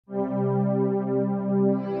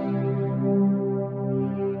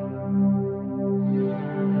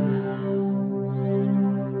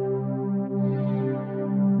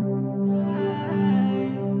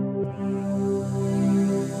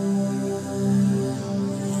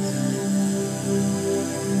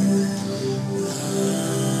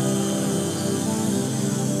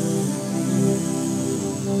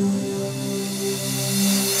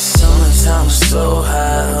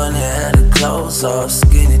clothes off,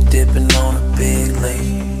 skinny dipping on a big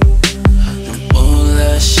lake. The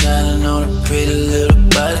moonlight shining on a pretty little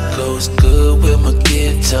body, goes good with my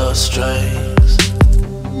guitar strings.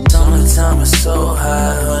 Summertime was so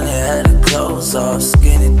hot, honey, had her clothes off,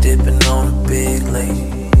 skinny dipping on a big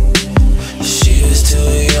lake. She was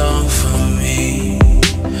too young for me,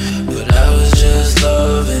 but I was just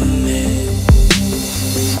loving it.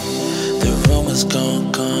 The rumors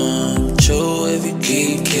gon' come true if you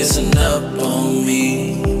keep kissing up on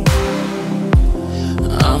me.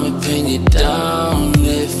 I'ma pin you down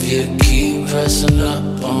if you keep pressing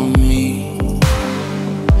up on me.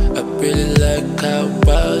 I really like how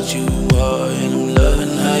wild you are, and I'm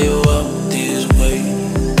loving how you walk this way.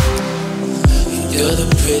 You're the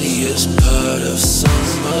prettiest part of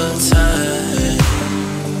summertime.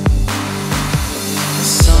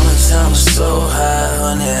 Summertime was so hot,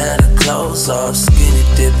 honey, had her clothes off, skinny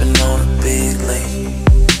dipping on a big lake.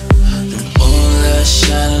 The moonlight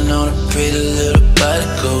shining on a pretty little body,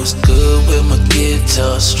 goes good with my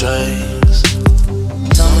guitar strings.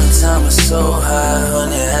 Summertime was so hot,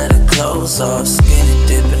 honey, had her clothes off, skinny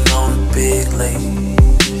dipping on a big lake.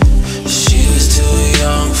 She was too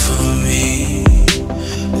young for me,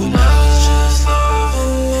 but I was just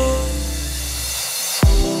loving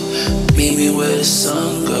it. Meet me where the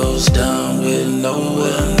sun goes down, where no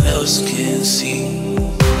one else can see.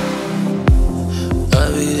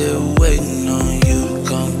 I'll be there waiting on you to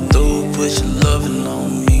come through, put your loving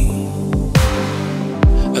on me.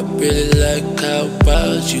 I really like how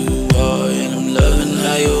wild you are, and I'm loving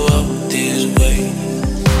how you walk this way.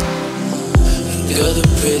 You're the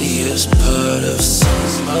prettiest part of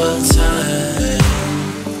summertime.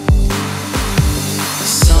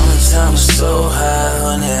 Summertime was so hot,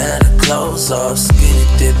 honey, had her clothes off, skinny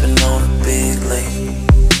dipping on a big lake.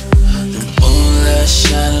 The moonlight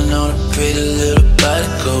shining on a pretty little body,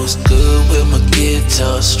 goes good with my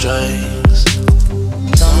guitar strings.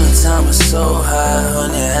 Summertime was so hot,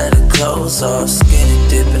 honey, had her clothes off, skinny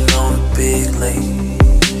dipping on